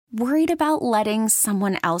Worried about letting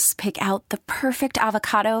someone else pick out the perfect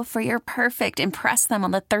avocado for your perfect impress them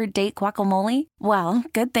on the third date guacamole? Well,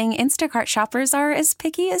 good thing Instacart shoppers are as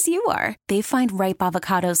picky as you are. They find ripe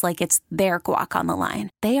avocados like it's their guac on the line.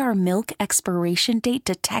 They are milk expiration date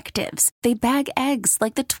detectives. They bag eggs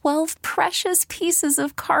like the 12 precious pieces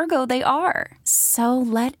of cargo they are. So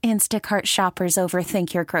let Instacart shoppers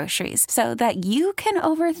overthink your groceries so that you can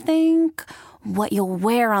overthink what you'll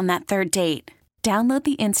wear on that third date. Download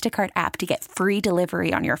the Instacart app to get free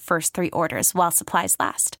delivery on your first 3 orders while supplies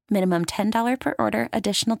last. Minimum $10 per order.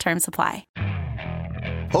 Additional terms apply.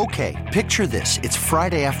 Okay, picture this. It's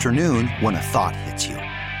Friday afternoon when a thought hits you.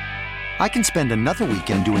 I can spend another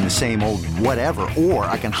weekend doing the same old whatever, or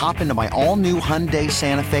I can hop into my all-new Hyundai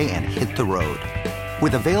Santa Fe and hit the road.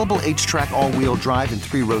 With available H-Track all-wheel drive and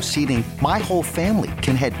 3-row seating, my whole family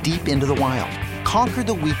can head deep into the wild. Conquer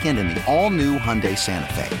the weekend in the all-new Hyundai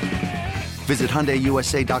Santa Fe. Visit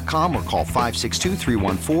HyundaiUSA.com or call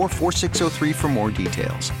 562-314-4603 for more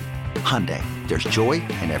details. Hyundai, there's joy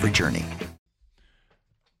in every journey.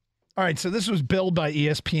 All right, so this was billed by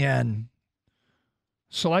ESPN.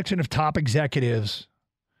 Selection of top executives.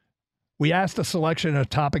 We asked a selection of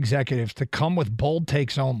top executives to come with bold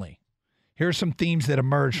takes only. Here's some themes that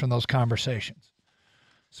emerged from those conversations.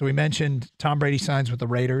 So we mentioned Tom Brady signs with the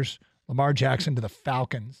Raiders, Lamar Jackson to the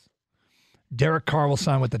Falcons. Derek Carr will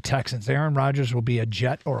sign with the Texans. Aaron Rodgers will be a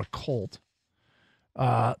Jet or a Colt.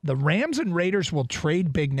 The Rams and Raiders will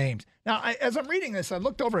trade big names. Now, as I'm reading this, I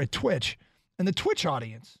looked over at Twitch, and the Twitch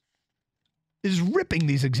audience is ripping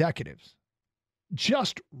these executives.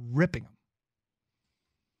 Just ripping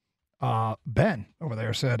them. Ben over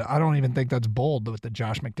there said, I don't even think that's bold with the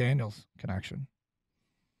Josh McDaniels connection.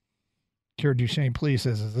 Kira Duchesne, please,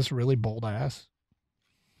 says, is this really bold ass?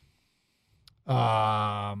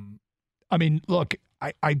 I mean, look,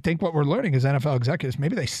 I think what we're learning as NFL executives,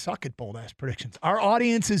 maybe they suck at bold-ass predictions. Our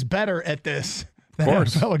audience is better at this than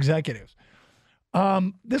NFL executives.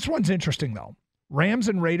 This one's interesting, though. Rams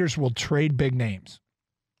and Raiders will trade big names.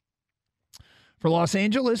 For Los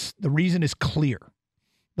Angeles, the reason is clear.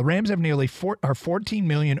 The Rams have nearly $14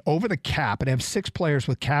 million over the cap and have 6 players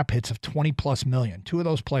with cap hits of $20+ million. 2 of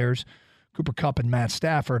those players, Cooper Kupp and Matt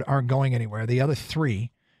Stafford, aren't going anywhere. The other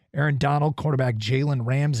 3, Aaron Donald, quarterback Jalen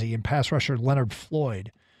Ramsey, and pass rusher Leonard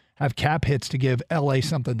Floyd, have cap hits to give LA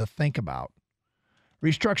something to think about.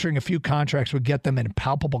 Restructuring a few contracts would get them in a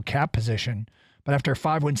palpable cap position, but after a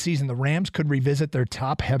 5-win season, the Rams could revisit their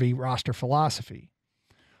top-heavy roster philosophy.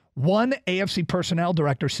 One AFC personnel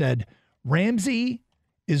director said, Ramsey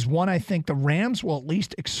is one I think the Rams will at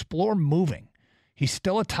least explore moving. He's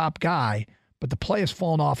still a top guy, but the play has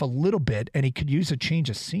fallen off a little bit, and he could use a change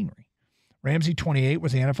of scenery. Ramsey, 28,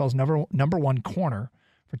 was the NFL's number 1 corner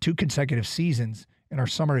for 2 consecutive seasons in our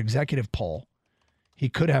summer executive poll. He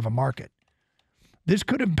could have a market. This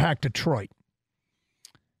could impact Detroit.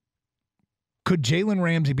 Could Jalen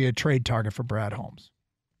Ramsey be a trade target for Brad Holmes?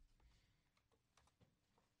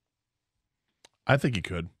 I think he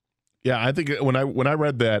could. Yeah, I think when I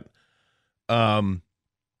read that, I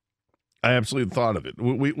absolutely thought of it.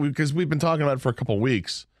 Because we've been talking about it for a couple of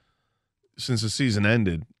weeks since the season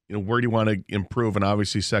ended. You know, where do you want to improve? And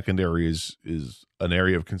obviously secondary is an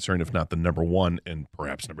area of concern, if not the number 1 and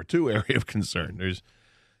perhaps number 2 area of concern. There's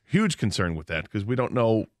huge concern with that because we don't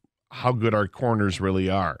know how good our corners really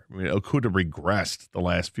are. I mean, Okudah regressed the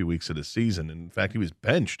last few weeks of the season. And in fact, he was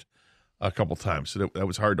benched a couple times, so that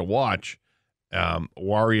was hard to watch.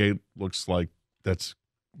 Warrior looks like he's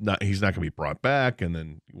not going to be brought back. And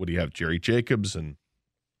then what do you have? Jerry Jacobs and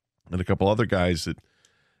a couple other guys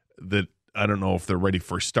that I don't know if they're ready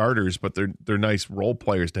for starters, but they're nice role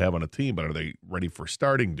players to have on a team, but are they ready for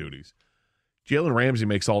starting duties? Jalen Ramsey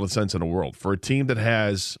makes all the sense in the world. For a team that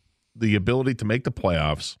has the ability to make the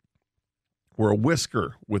playoffs, were a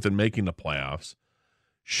whisker within making the playoffs,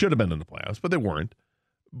 should have been in the playoffs, but they weren't.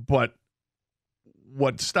 But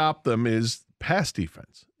what stopped them is pass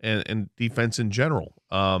defense and defense in general.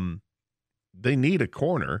 They need a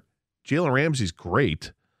corner. Jalen Ramsey's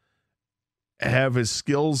great. Have his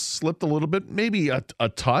skills slipped a little bit, maybe a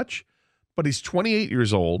touch, but he's 28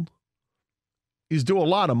 years old. He's due a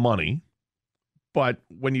lot of money, but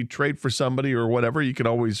when you trade for somebody or whatever, you can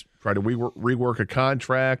always try to rework a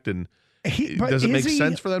contract. And does it make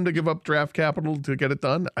sense for them to give up draft capital to get it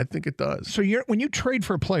done? I think it does. So when you trade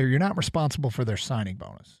for a player, you're not responsible for their signing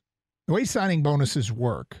bonus. The way signing bonuses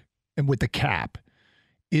work, and with the cap,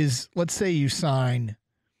 is let's say you sign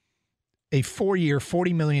a 4-year,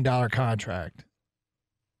 $40 million contract,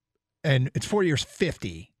 and it's 4 years,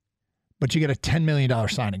 50, but you get a $10 million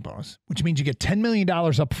signing bonus, which means you get $10 million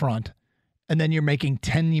up front, and then you're making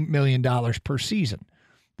 $10 million per season.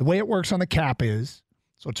 The way it works on the cap is,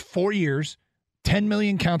 so it's 4 years, $10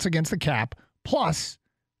 million counts against the cap, plus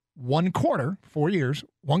 1 quarter, 4 years,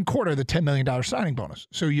 1 quarter of the $10 million signing bonus.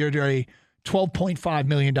 So you're a $12.5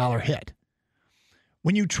 million hit.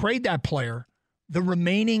 When you trade that player, the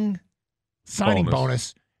remaining signing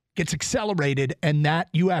bonus gets accelerated, and that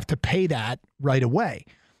you have to pay that right away.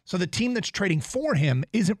 So the team that's trading for him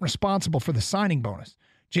isn't responsible for the signing bonus.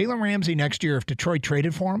 Jalen Ramsey next year, if Detroit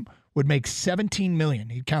traded for him, would make $17 million.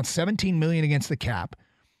 He'd count $17 million against the cap.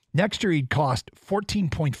 Next year, he'd cost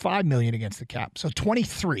 $14.5 million against the cap. So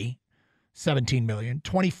 23, $17 million.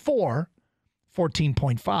 24,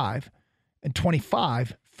 $14.5. And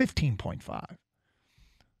 25, $15.5.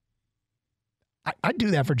 I'd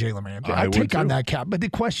do that for Jalen Ramsey. I'd take on that cap. But the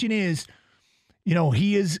question is,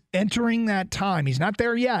 he is entering that time. He's not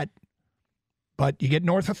there yet, but you get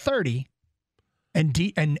north of 30,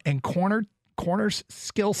 and corner's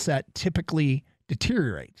skill set typically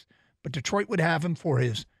deteriorates. But Detroit would have him for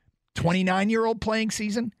his 29-year-old playing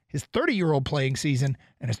season, his 30-year-old playing season,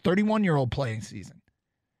 and his 31-year-old playing season.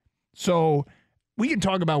 So we can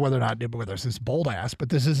talk about whether it's this bold ass, but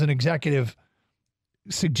this is an executive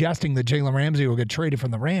suggesting that Jalen Ramsey will get traded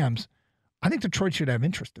from the Rams. I think Detroit should have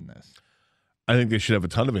interest in this. I think they should have a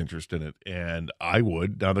ton of interest in it, and I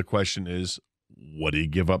would. Now the question is, what do you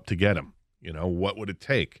give up to get him? What would it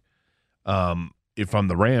take? If I'm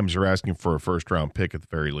the Rams, you're asking for a first-round pick at the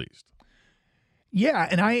very least. Yeah,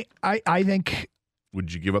 and I think.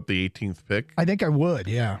 Would you give up the 18th pick? I think I would.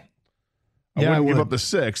 Yeah. I wouldn't give up the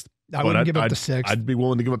 6th. I wouldn't give up the 6th. I'd be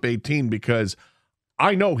willing to give up 18 because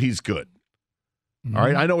I know he's good. Mm-hmm. All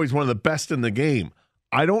right, I know he's one of the best in the game.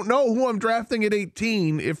 I don't know who I'm drafting at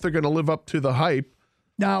 18 if they're going to live up to the hype.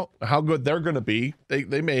 Now, how good they're going to be.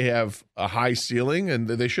 They may have a high ceiling, and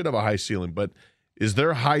they should have a high ceiling. But is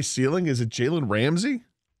their high ceiling? Is it Jalen Ramsey?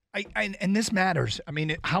 And this matters. I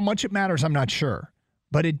mean, how much it matters, I'm not sure.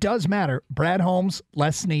 But it does matter. Brad Holmes,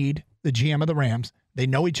 Les Snead, the GM of the Rams, they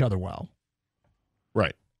know each other well.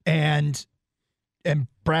 Right. And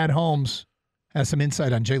Brad Holmes has some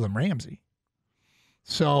insight on Jalen Ramsey.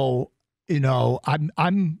 So,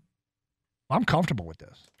 I'm comfortable with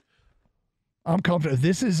this. I'm comfortable.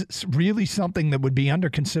 This is really something that would be under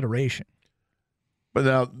consideration. But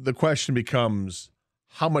now the question becomes,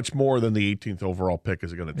 how much more than the 18th overall pick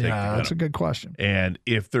is it going to take? Yeah, that's a good question. And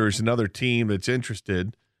if there's another team that's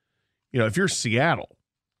interested, if you're Seattle,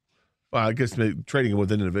 well, I guess trading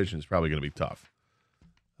within the division is probably going to be tough.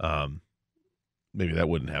 Maybe that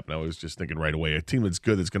wouldn't happen. I was just thinking right away, a team that's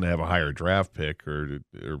good that's going to have a higher draft pick or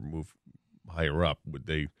move higher up, would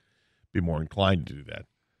they be more inclined to do that?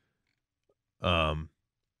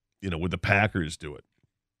 Would the Packers do it?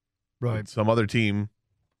 Right. Would some other team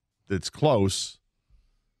that's close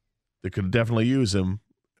that could definitely use him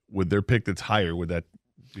with their pick that's higher, would that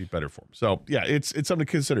be better for him? So, yeah, it's something to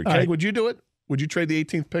consider. Keg, would you do it? Would you trade the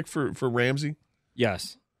 18th pick for Ramsey?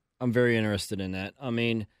 Yes. I'm very interested in that. I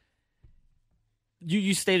mean,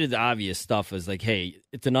 you stated the obvious stuff as like, hey,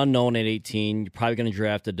 it's an unknown at 18. You're probably going to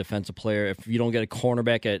draft a defensive player. If you don't get a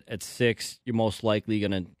cornerback at 6, you're most likely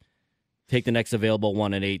going to take the next available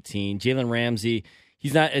one at 18. Jalen Ramsey,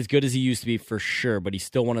 he's not as good as he used to be for sure, but he's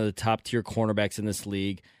still one of the top-tier cornerbacks in this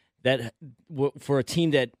league. That for a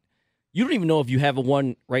team that you don't even know if you have a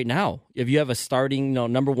one right now, if you have a starting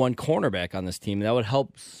number 1 cornerback on this team, that would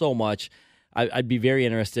help so much. I'd be very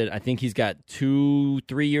interested. I think he's got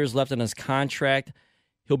 2-3 years left on his contract.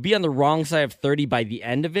 He'll be on the wrong side of 30 by the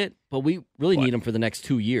end of it, but we really need him for the next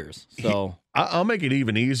 2 years. So I'll make it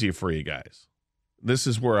even easier for you guys. This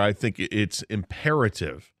is where I think it's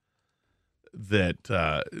imperative that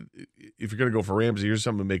if you're going to go for Ramsey, here's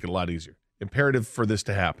something to make it a lot easier. Imperative for this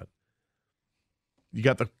to happen. You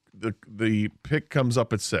got the pick comes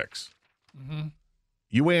up at 6. Mm-hmm.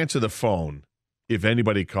 You answer the phone if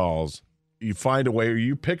anybody calls. You find a way, or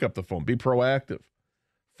you pick up the phone. Be proactive.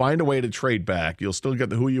 Find a way to trade back. You'll still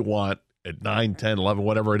get who you want at 9, 10, 11,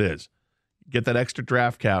 whatever it is. Get that extra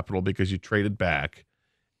draft capital because you traded back,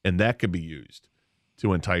 and that could be used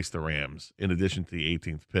to entice the Rams in addition to the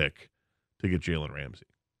 18th pick to get Jalen Ramsey.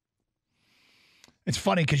 It's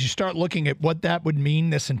funny because you start looking at what that would mean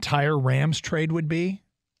this entire Rams trade would be.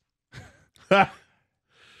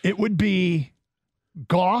 It would be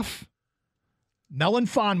Goff, Melon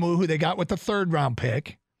Fonmu, who they got with the 3rd round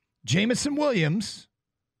pick, Jameson Williams,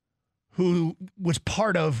 who was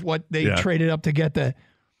part of what they traded up to get the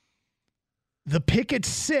pick at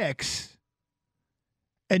 6,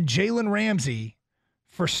 and Jalen Ramsey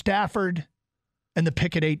for Stafford and the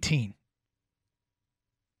pick at 18.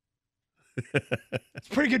 It's a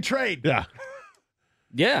pretty good trade. Yeah.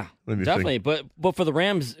 Yeah, definitely. But for the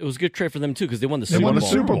Rams, it was a good trade for them too because they won the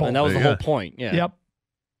Super Bowl, and that was the whole point. Yeah. Yep.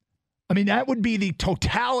 I mean, that would be the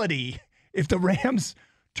totality if the Rams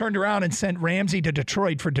turned around and sent Ramsey to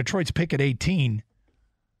Detroit for Detroit's pick at 18.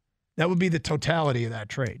 That would be the totality of that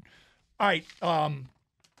trade. All right,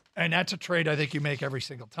 and that's a trade I think you make every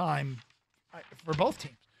single time for both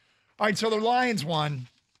teams. All right, so the Lions won.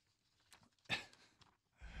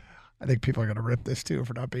 I think people are going to rip this too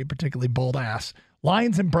for not being particularly bold ass.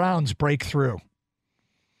 Lions and Browns break through.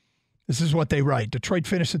 This is what they write. Detroit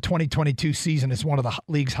finished the 2022 season as one of the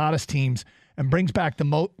league's hottest teams and brings back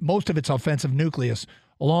the most of its offensive nucleus,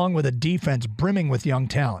 along with a defense brimming with young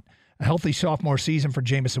talent. A healthy sophomore season for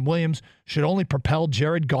Jameson Williams should only propel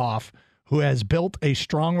Jared Goff, who has built a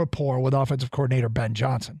strong rapport with offensive coordinator Ben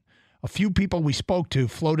Johnson. A few people we spoke to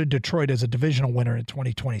floated Detroit as a divisional winner in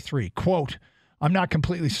 2023. Quote, I'm not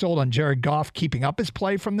completely sold on Jared Goff keeping up his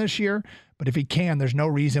play from this year, but if he can, there's no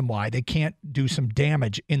reason why they can't do some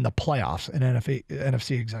damage in the playoffs, an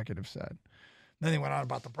NFC executive said. Then they went on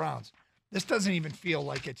about the Browns. This doesn't even feel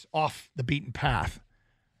like it's off the beaten path.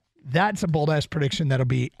 That's a bold-ass prediction that'll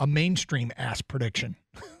be a mainstream-ass prediction.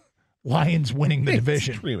 Lions winning the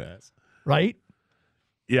division. Mainstream-ass. Right?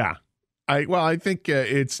 Yeah. I think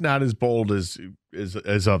it's not as bold as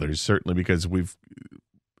others, certainly, because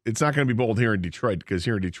it's not going to be bold here in Detroit, because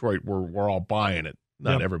here in Detroit, we're all buying it.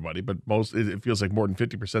 Not everybody, but it feels like more than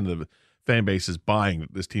 50% of the fan base is buying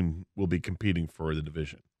that this team will be competing for the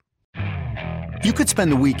division. You could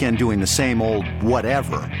spend the weekend doing the same old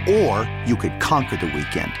whatever, or you could conquer the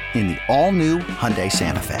weekend in the all-new Hyundai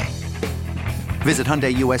Santa Fe. Visit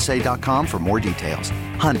HyundaiUSA.com for more details.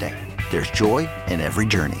 Hyundai, there's joy in every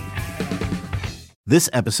journey. This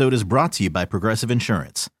episode is brought to you by Progressive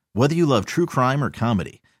Insurance. Whether you love true crime or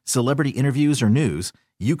comedy, celebrity interviews or news,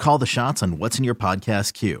 you call the shots on what's in your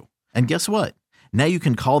podcast queue. And guess what? Now you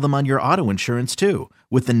can call them on your auto insurance too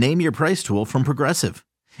with the Name Your Price tool from Progressive.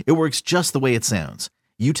 It works just the way it sounds.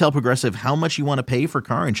 You tell Progressive how much you want to pay for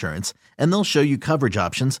car insurance, and they'll show you coverage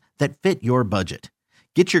options that fit your budget.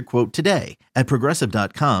 Get your quote today at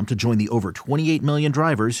Progressive.com to join the over 28 million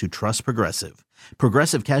drivers who trust Progressive.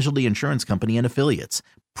 Progressive Casualty Insurance Company and Affiliates.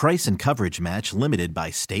 Price and coverage match limited by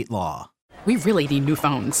state law. We really need new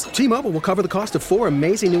phones. T-Mobile will cover the cost of 4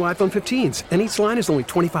 amazing new iPhone 15s, and each line is only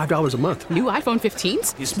 $25 a month. New iPhone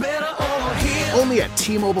 15s? It's better over here. Only at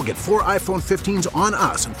T-Mobile, get 4 iPhone 15s on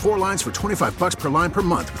us and 4 lines for $25 per line per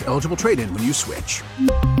month with eligible trade-in when you switch.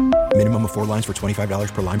 Minimum of 4 lines for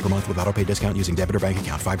 $25 per line per month with autopay discount using debit or bank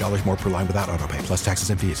account. $5 more per line without autopay, plus taxes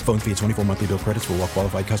and fees. Phone fee at 24 monthly bill credits for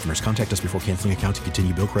well-qualified customers. Contact us before canceling account to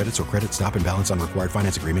continue bill credits or credit stop and balance on required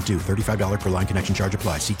finance agreement due. $35 per line connection charge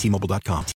applies. See T-Mobile.com.